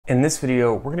In this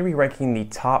video, we're going to be ranking the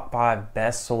top 5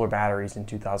 best solar batteries in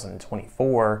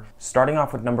 2024, starting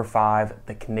off with number 5,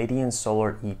 the Canadian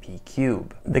Solar EP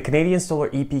Cube. The Canadian Solar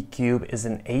EP Cube is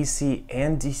an AC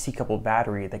and DC coupled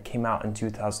battery that came out in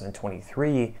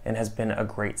 2023 and has been a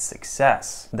great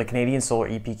success. The Canadian Solar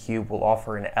EP Cube will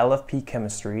offer an LFP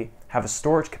chemistry, have a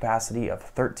storage capacity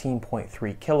of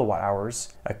 13.3 kilowatt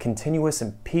hours, a continuous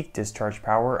and peak discharge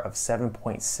power of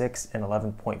 7.6 and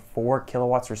 11.4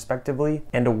 kilowatts respectively,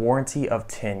 and a warranty of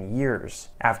 10 years.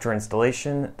 After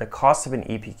installation, the cost of an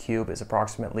EP Cube is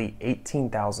approximately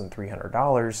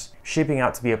 $18,300, shipping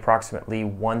out to be approximately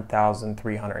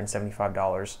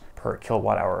 $1,375 per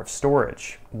kilowatt hour of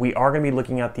storage. We are going to be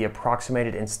looking at the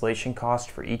approximated installation cost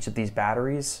for each of these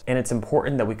batteries, and it's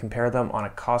important that we compare them on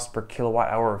a cost per kilowatt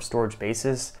hour of storage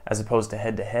basis as opposed to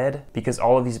head to head, because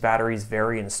all of these batteries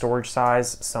vary in storage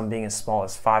size, some being as small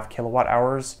as 5 kilowatt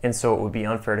hours, and so it would be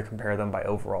unfair to compare them by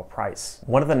overall price.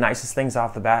 One of the nicest things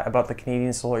off the bat about the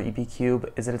Canadian Solar EP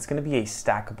Cube is that it's going to be a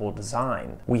stackable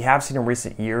design. We have seen in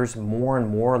recent years more and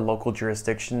more local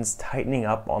jurisdictions tightening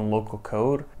up on local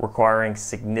code, requiring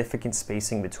significant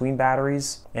spacing between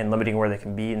batteries and limiting where they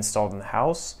can be installed in the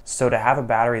house. So to have a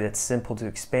battery that's simple to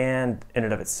expand in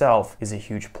and of itself is a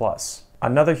huge plus.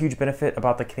 Another huge benefit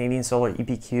about the Canadian Solar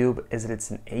EP Cube is that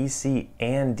it's an AC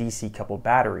and DC coupled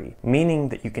battery, meaning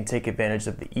that you can take advantage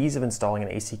of the ease of installing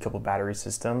an AC coupled battery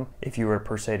system if you were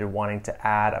per se to wanting to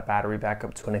add a battery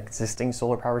backup to an existing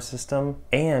solar power system,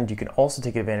 and you can also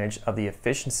take advantage of the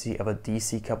efficiency of a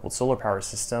DC coupled solar power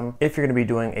system if you're going to be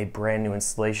doing a brand new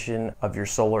installation of your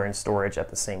solar and storage at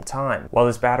the same time. While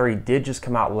this battery did just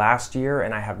come out last year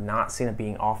and I have not seen it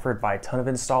being offered by a ton of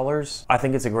installers, I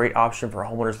think it's a great option for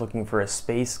homeowners looking for a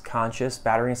space conscious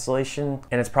battery installation,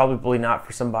 and it's probably not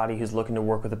for somebody who's looking to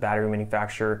work with a battery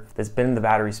manufacturer that's been in the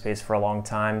battery space for a long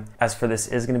time, as for this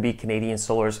is going to be Canadian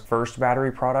Solar's first battery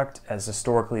product, as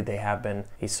historically they have been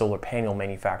a solar panel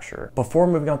manufacturer. Before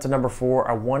moving on to number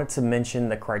 4, I wanted to mention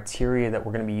the criteria that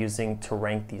we're going to be using to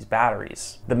rank these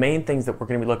batteries. The main things that we're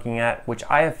going to be looking at, which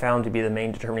I have found to be the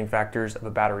main determining factors of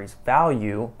a battery's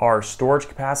value, are storage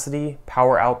capacity,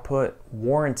 power output,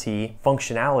 warranty,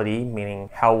 functionality, meaning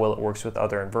how well it works with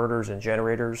other inverters and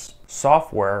generators,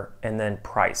 software, and then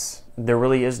price. There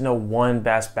really is no one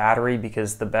best battery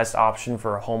because the best option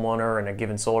for a homeowner in a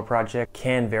given solar project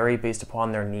can vary based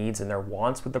upon their needs and their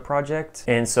wants with the project.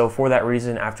 And so for that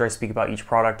reason, after I speak about each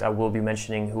product, I will be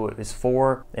mentioning who it is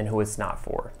for and who it's not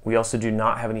for. We also do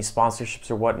not have any sponsorships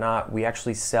or whatnot. We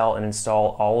actually sell and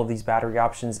install all of these battery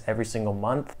options every single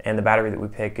month, and the battery that we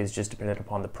pick is just dependent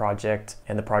upon the project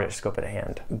and the project scope at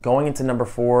hand. Going into number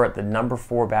 4, the number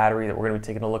 4 battery that we're going to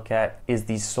be taking a look at is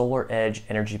the SolarEdge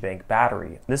EnergyBank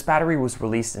battery. This battery was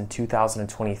released in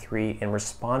 2023 in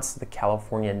response to the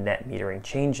California net metering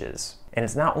changes. And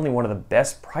it's not only one of the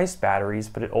best priced batteries,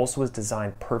 but it also was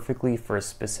designed perfectly for a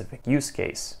specific use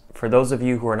case. For those of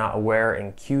you who are not aware,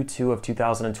 in Q2 of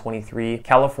 2023,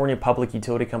 California public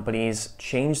utility companies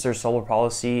changed their solar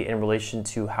policy in relation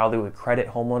to how they would credit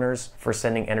homeowners for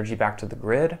sending energy back to the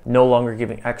grid, no longer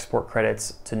giving export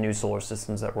credits to new solar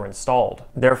systems that were installed.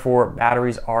 Therefore,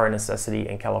 batteries are a necessity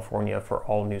in California for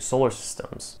all new solar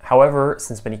systems. However,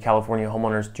 since many California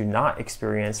homeowners do not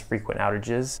experience frequent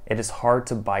outages, it is hard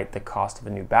to bite the cost of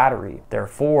a new battery.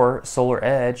 Therefore,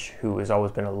 SolarEdge, who has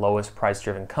always been a lowest price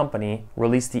driven company,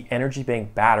 released the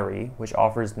EnergyBank battery, which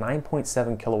offers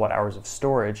 9.7 kilowatt hours of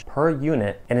storage per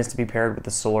unit and is to be paired with the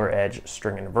SolarEdge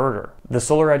string inverter. The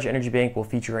SolarEdge EnergyBank will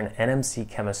feature an NMC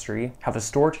chemistry, have a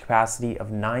storage capacity of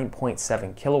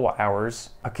 9.7 kilowatt hours,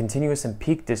 a continuous and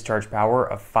peak discharge power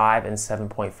of 5 and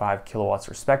 7.5 kilowatts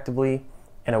respectively,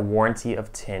 and a warranty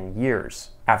of 10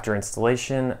 years. After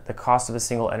installation, the cost of a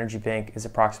single EnergyBank is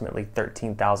approximately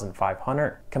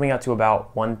 $13,500, coming out to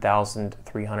about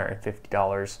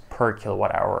 $1,350 per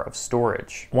kilowatt hour of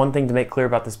storage. One thing to make clear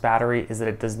about this battery is that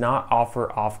it does not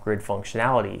offer off-grid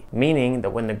functionality, meaning that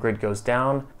when the grid goes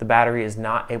down, the battery is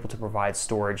not able to provide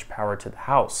storage power to the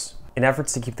house. In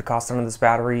efforts to keep the cost down on this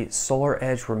battery,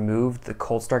 SolarEdge removed the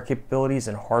cold start capabilities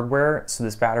and hardware, so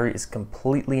this battery is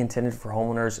completely intended for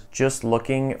homeowners just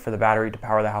looking for the battery to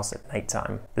power the house at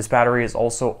nighttime. This battery is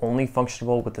also only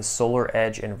functionable with the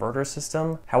SolarEdge inverter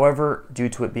system. However, due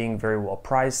to it being very well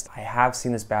priced, I have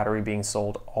seen this battery being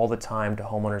sold all the time to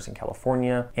homeowners in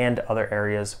California and other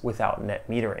areas without net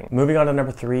metering. Moving on to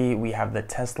number 3, we have the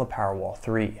Tesla Powerwall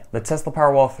 3. The Tesla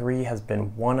Powerwall 3 has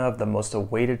been one of the most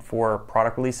awaited for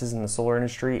product releases in the solar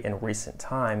industry in recent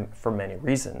time for many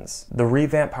reasons. The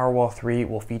revamped Powerwall 3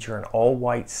 will feature an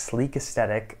all-white sleek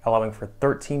aesthetic, allowing for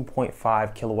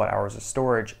 13.5 kilowatt hours of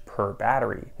storage per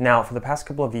battery. Now, for the past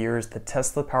couple of years, the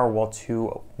Tesla Powerwall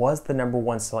 2 was the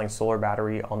 #1 selling solar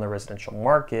battery on the residential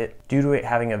market due to it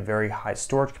having a very high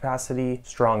storage capacity,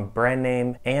 strong brand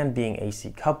name, and being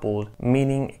AC coupled,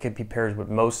 meaning it could be paired with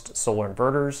most solar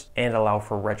inverters and allow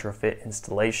for retrofit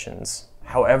installations.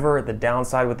 However, the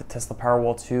downside with the Tesla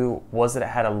Powerwall 2 was that it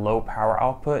had a low power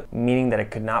output, meaning that it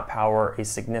could not power a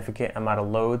significant amount of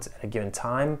loads at a given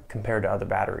time compared to other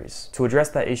batteries. To address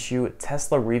that issue,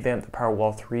 Tesla revamped the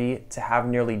Powerwall 3 to have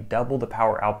nearly double the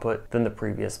power output than the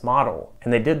previous model.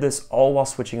 And they did this all while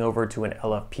switching over to an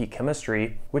LFP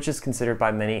chemistry, which is considered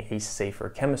by many a safer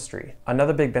chemistry.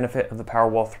 Another big benefit of the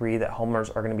Powerwall 3 that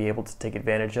homeowners are going to be able to take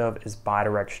advantage of is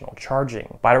bidirectional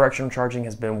charging. Bidirectional charging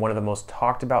has been one of the most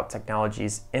talked about technologies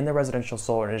in the residential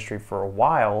solar industry for a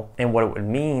while, and what it would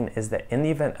mean is that in the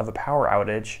event of a power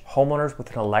outage, homeowners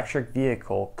with an electric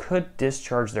vehicle could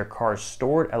discharge their car's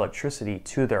stored electricity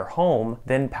to their home,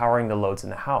 then powering the loads in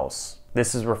the house.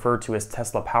 This is referred to as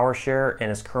Tesla PowerShare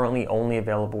and is currently only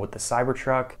available with the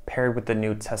Cybertruck paired with the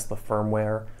new Tesla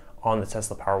firmware on the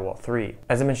Tesla Powerwall 3.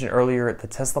 As I mentioned earlier, the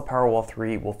Tesla Powerwall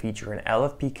 3 will feature an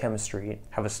LFP chemistry,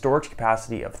 have a storage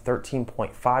capacity of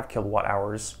 13.5 kilowatt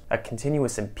hours, a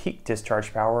continuous and peak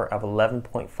discharge power of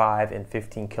 11.5 and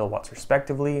 15 kilowatts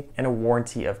respectively, and a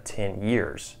warranty of 10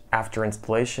 years. After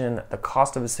installation, the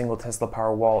cost of a single Tesla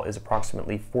Powerwall is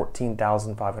approximately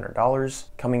 $14,500,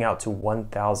 coming out to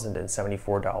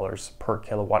 $1,074 per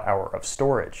kilowatt hour of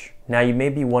storage. Now, you may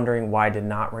be wondering why I did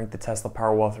not rank the Tesla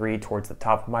Powerwall 3 towards the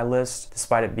top of my list,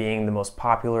 despite it being the most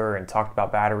popular and talked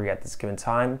about battery at this given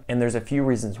time, and there's a few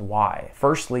reasons why.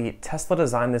 Firstly, Tesla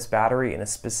designed this battery in a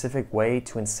specific way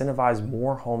to incentivize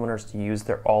more homeowners to use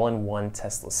their all-in-one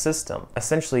Tesla system.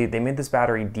 Essentially, they made this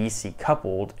battery DC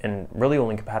coupled and really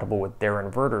only compatible with their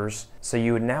inverters, so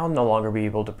you would now no longer be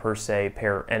able to per se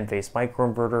pair Enphase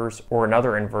microinverters or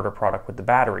another inverter product with the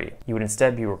battery. You would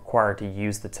instead be required to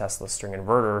use the Tesla string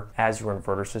inverter as your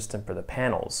inverter system for the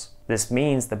panels. This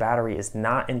means the battery is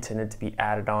not intended to be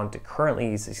added on to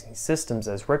currently existing systems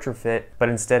as retrofit, but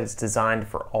instead it's designed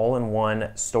for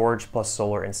all-in-one storage plus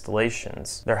solar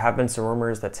installations. There have been some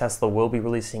rumors that Tesla will be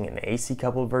releasing an AC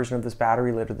coupled version of this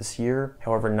battery later this year,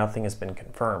 however nothing has been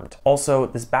confirmed. Also,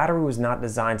 this battery was not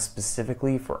designed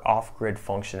specifically for off-grid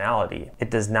functionality.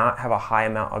 It does not have a high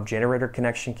amount of generator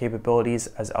connection capabilities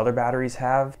as other batteries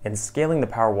have, and scaling the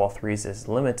Powerwall 3s is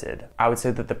limited. I would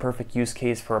say that the perfect use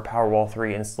case for a Powerwall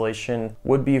 3 installation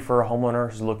would be for a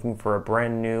homeowner who's looking for a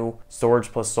brand new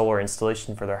storage plus solar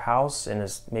installation for their house and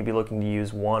is maybe looking to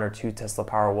use 1 or 2 Tesla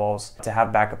Powerwalls to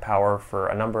have backup power for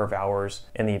a number of hours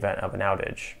in the event of an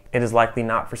outage. It is likely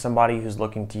not for somebody who's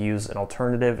looking to use an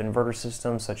alternative inverter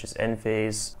system such as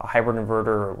Enphase, a hybrid inverter,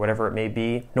 or whatever it may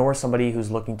be, nor somebody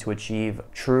who's looking to achieve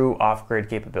true off-grid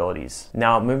capabilities.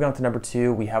 Now, moving on to number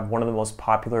 2, we have one of the most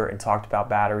popular and talked about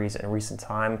batteries in recent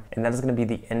time, and that is going to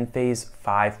be the Enphase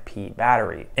 5P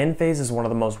battery. Enphase is one of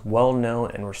the most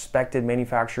well-known and respected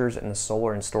manufacturers in the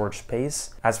solar and storage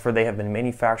space. As for they have been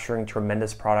manufacturing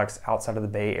tremendous products outside of the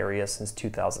Bay Area since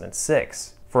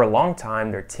 2006. For a long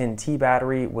time, their 10T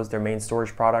battery was their main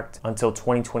storage product until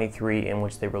 2023, in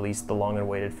which they released the long and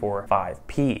waited for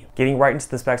 5P. Getting right into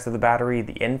the specs of the battery,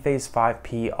 the Enphase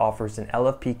 5P offers an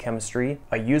LFP chemistry,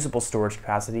 a usable storage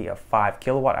capacity of 5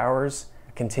 kilowatt hours,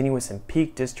 a continuous and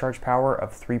peak discharge power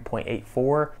of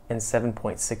 3.84 and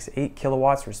 7.68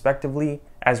 kilowatts respectively,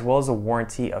 as well as a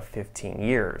warranty of 15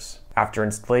 years. After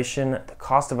installation, the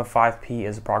cost of a 5P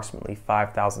is approximately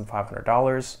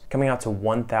 $5,500, coming out to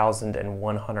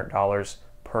 $1,100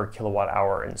 per kilowatt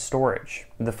hour in storage.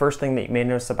 The first thing that you may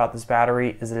notice about this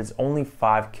battery is that it's only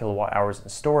 5 kilowatt hours in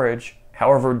storage.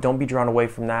 However, don't be drawn away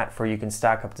from that, for you can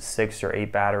stack up to 6 or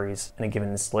 8 batteries in a given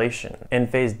installation.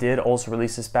 Enphase did also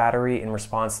release this battery in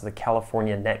response to the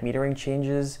California net metering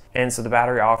changes, and so the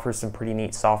battery offers some pretty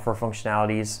neat software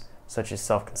functionalities such as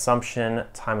self-consumption,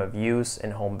 time of use,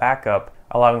 and home backup,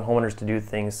 allowing homeowners to do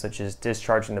things such as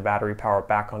discharging the battery power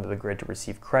back onto the grid to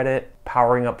receive credit,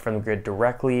 powering up from the grid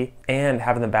directly, and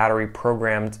having the battery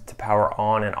programmed to power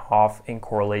on and off in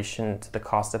correlation to the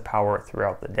cost of power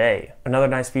throughout the day. Another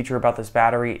nice feature about this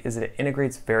battery is that it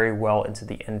integrates very well into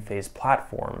the Enphase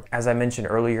platform. As I mentioned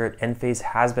earlier, Enphase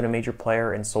has been a major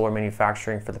player in solar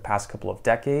manufacturing for the past couple of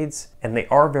decades, and they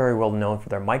are very well known for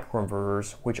their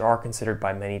microinverters, which are considered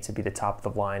by many to be the top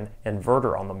of the line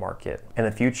inverter on the market. In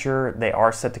the future, they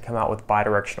are set to come out with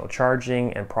bidirectional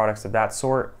charging and products of that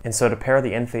sort, and so to pair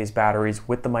the Enphase batteries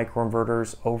with the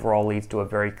microinverters overall leads to a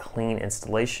very clean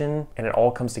installation, and it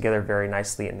all comes together very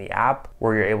nicely in the app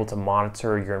where you're able to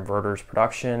monitor your inverter's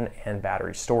production and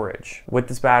battery storage. With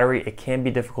this battery, it can be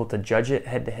difficult to judge it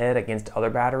head to head against other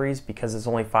batteries because it's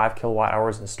only 5 kilowatt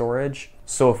hours in storage.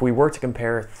 So if we were to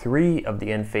compare 3 of the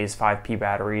Enphase 5P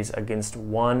batteries against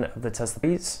 1 of the Tesla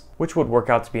Bs, which would work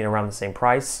out to be around the same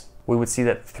price, we would see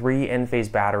that 3 Enphase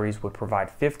batteries would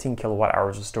provide 15 kilowatt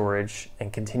hours of storage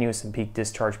and continuous and peak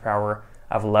discharge power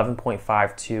of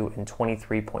 11.52 and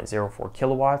 23.04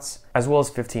 kilowatts, as well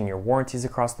as 15-year warranties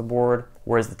across the board,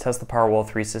 whereas the Tesla Powerwall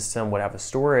 3 system would have a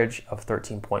storage of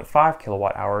 13.5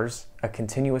 kilowatt hours, a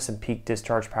continuous and peak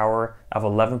discharge power of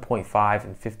 11.5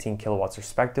 and 15 kilowatts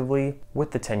respectively,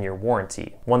 with the 10-year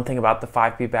warranty. One thing about the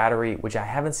 5P battery, which I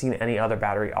haven't seen any other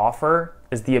battery offer,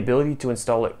 is the ability to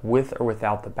install it with or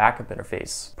without the backup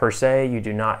interface. Per se, you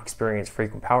do not experience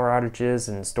frequent power outages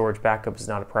and storage backup is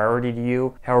not a priority to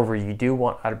you. However, you do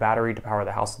want a battery to power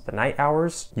the house at the night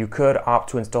hours. You could opt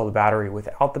to install the battery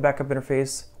without the backup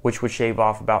interface, which would shave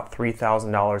off about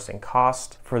 $3,000 in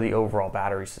cost for the overall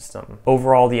battery system.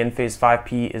 Overall, the Enphase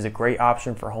 5P is a great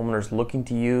option for homeowners looking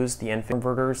to use the Enphase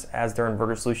inverters as their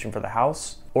inverter solution for the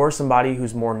house, or somebody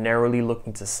who's more narrowly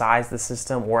looking to size the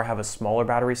system or have a smaller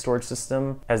battery storage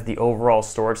system, as the overall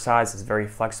storage size is very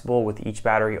flexible with each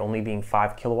battery only being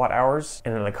 5 kilowatt hours.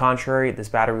 And on the contrary, this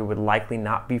battery would likely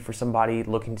not be for somebody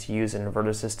looking to use an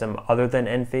inverter system other than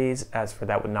Enphase, as for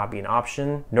that would not be an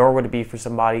option, nor would it be for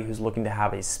somebody who's looking to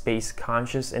have a space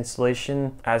conscious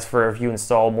installation, as for if you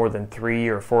install more than 3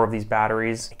 or 4 of these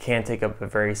batteries, it can take up a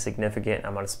very significant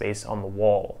amount of space on the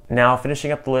wall. Now,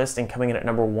 finishing up the list and coming in at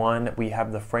number 1, we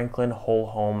have the Franklin Whole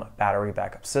Home Battery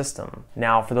Backup System.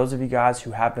 Now, for those of you guys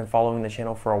who have been following the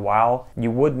channel for a while,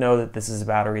 you would know that this is a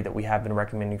battery that we have been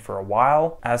recommending for a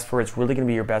while, as for it's really going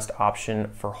to be your best option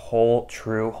for whole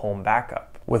true home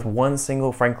backup. With one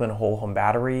single Franklin Whole Home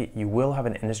battery, you will have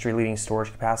an industry-leading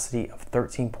storage capacity of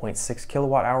 13.6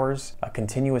 kilowatt hours, a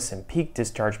continuous and peak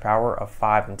discharge power of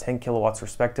 5 and 10 kilowatts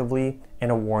respectively,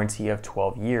 and a warranty of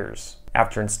 12 years.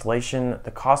 After installation,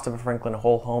 the cost of a Franklin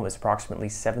Whole Home is approximately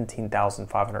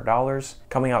 $17,500,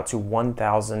 coming out to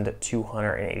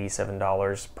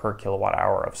 $1,287 per kilowatt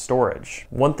hour of storage.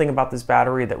 One thing about this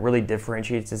battery that really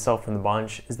differentiates itself from the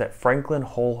bunch is that Franklin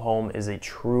Whole Home is a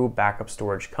true backup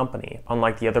storage company.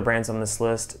 Unlike the other brands on this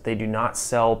list, they do not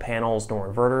sell panels nor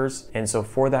inverters, and so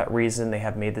for that reason, they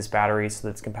have made this battery so that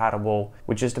it's compatible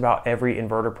with just about every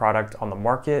inverter product on the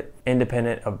market,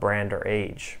 independent of brand or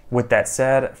age. With that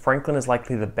said, Franklin is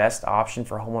likely the best option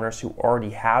for homeowners who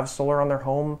already have solar on their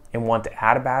home and want to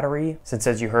add a battery, since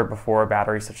as you heard before,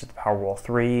 batteries such as the Powerwall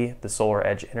 3, the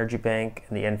SolarEdge EnergyBank,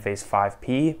 and the Enphase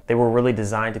 5P, they were really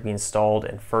designed to be installed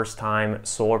in first-time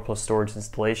solar plus storage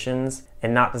installations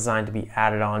and not designed to be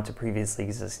added on to previously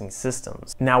existing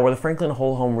systems. Now, where the Franklin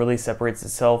Whole Home really separates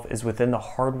itself is within the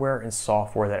hardware and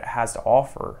software that it has to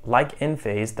offer. Like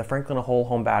Enphase, the Franklin Whole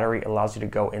Home battery allows you to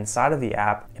go inside of the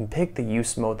app and pick the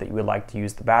use mode that you would like to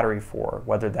use the battery for,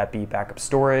 whether that be backup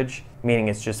storage, meaning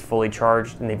it's just fully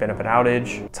charged in the event of an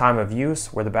outage, time of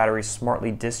use, where the battery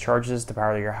smartly discharges to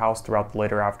power your house throughout the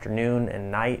later afternoon and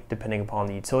night, depending upon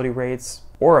the utility rates,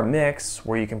 or a mix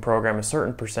where you can program a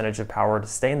certain percentage of power to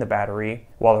stay in the battery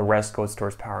while the rest goes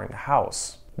towards powering the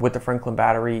house. With the Franklin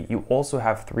battery, you also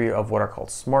have 3 of what are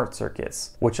called smart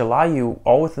circuits, which allow you,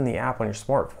 all within the app on your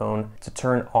smartphone, to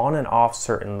turn on and off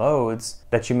certain loads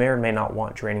that you may or may not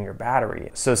want draining your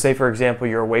battery. So say for example,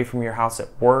 you're away from your house at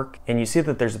work and you see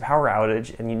that there's a power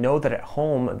outage and you know that at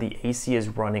home the AC is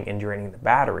running and draining the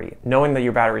battery. Knowing that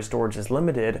your battery storage is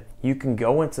limited, you can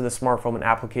go into the smartphone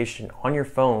application on your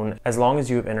phone as long as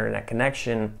you have internet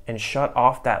connection and shut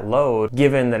off that load,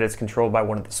 given that it's controlled by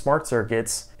one of the smart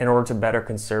circuits, in order to better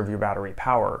conserve your battery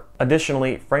power.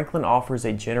 Additionally, Franklin offers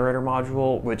a generator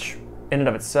module which in and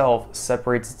of itself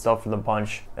separates itself from the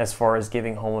bunch as far as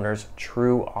giving homeowners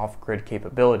true off-grid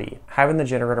capability. Having the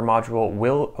generator module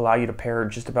will allow you to pair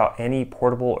just about any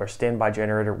portable or standby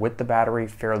generator with the battery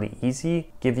fairly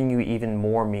easy, giving you even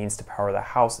more means to power the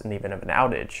house in the event of an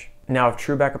outage. Now, if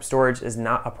true backup storage is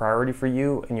not a priority for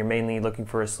you and you're mainly looking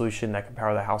for a solution that can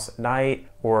power the house at night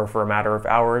or for a matter of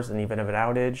hours in the event of an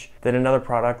outage, then another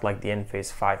product like the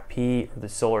Enphase 5P or the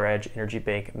SolarEdge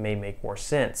EnergyBank may make more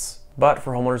sense. But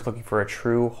for homeowners looking for a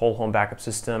true whole home backup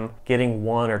system, getting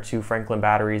 1 or 2 Franklin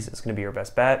batteries is going to be your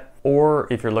best bet. Or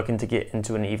if you're looking to get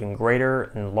into an even greater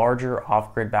and larger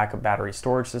off-grid backup battery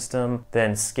storage system,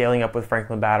 then scaling up with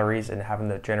Franklin batteries and having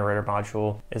the generator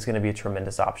module is going to be a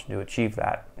tremendous option to achieve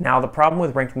that. Now, the problem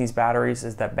with ranking these batteries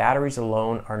is that batteries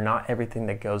alone are not everything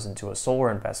that goes into a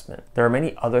solar investment. There are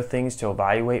many other things to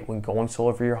evaluate when going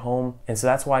solar for your home, and so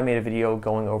that's why I made a video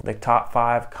going over the top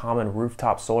 5 common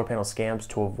rooftop solar panel scams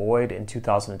to avoid in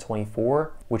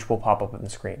 2024, which will pop up on the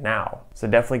screen now. So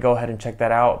definitely go ahead and check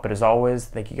that out. But as always,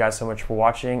 thank you guys so much for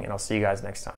watching, and I'll see you guys next time.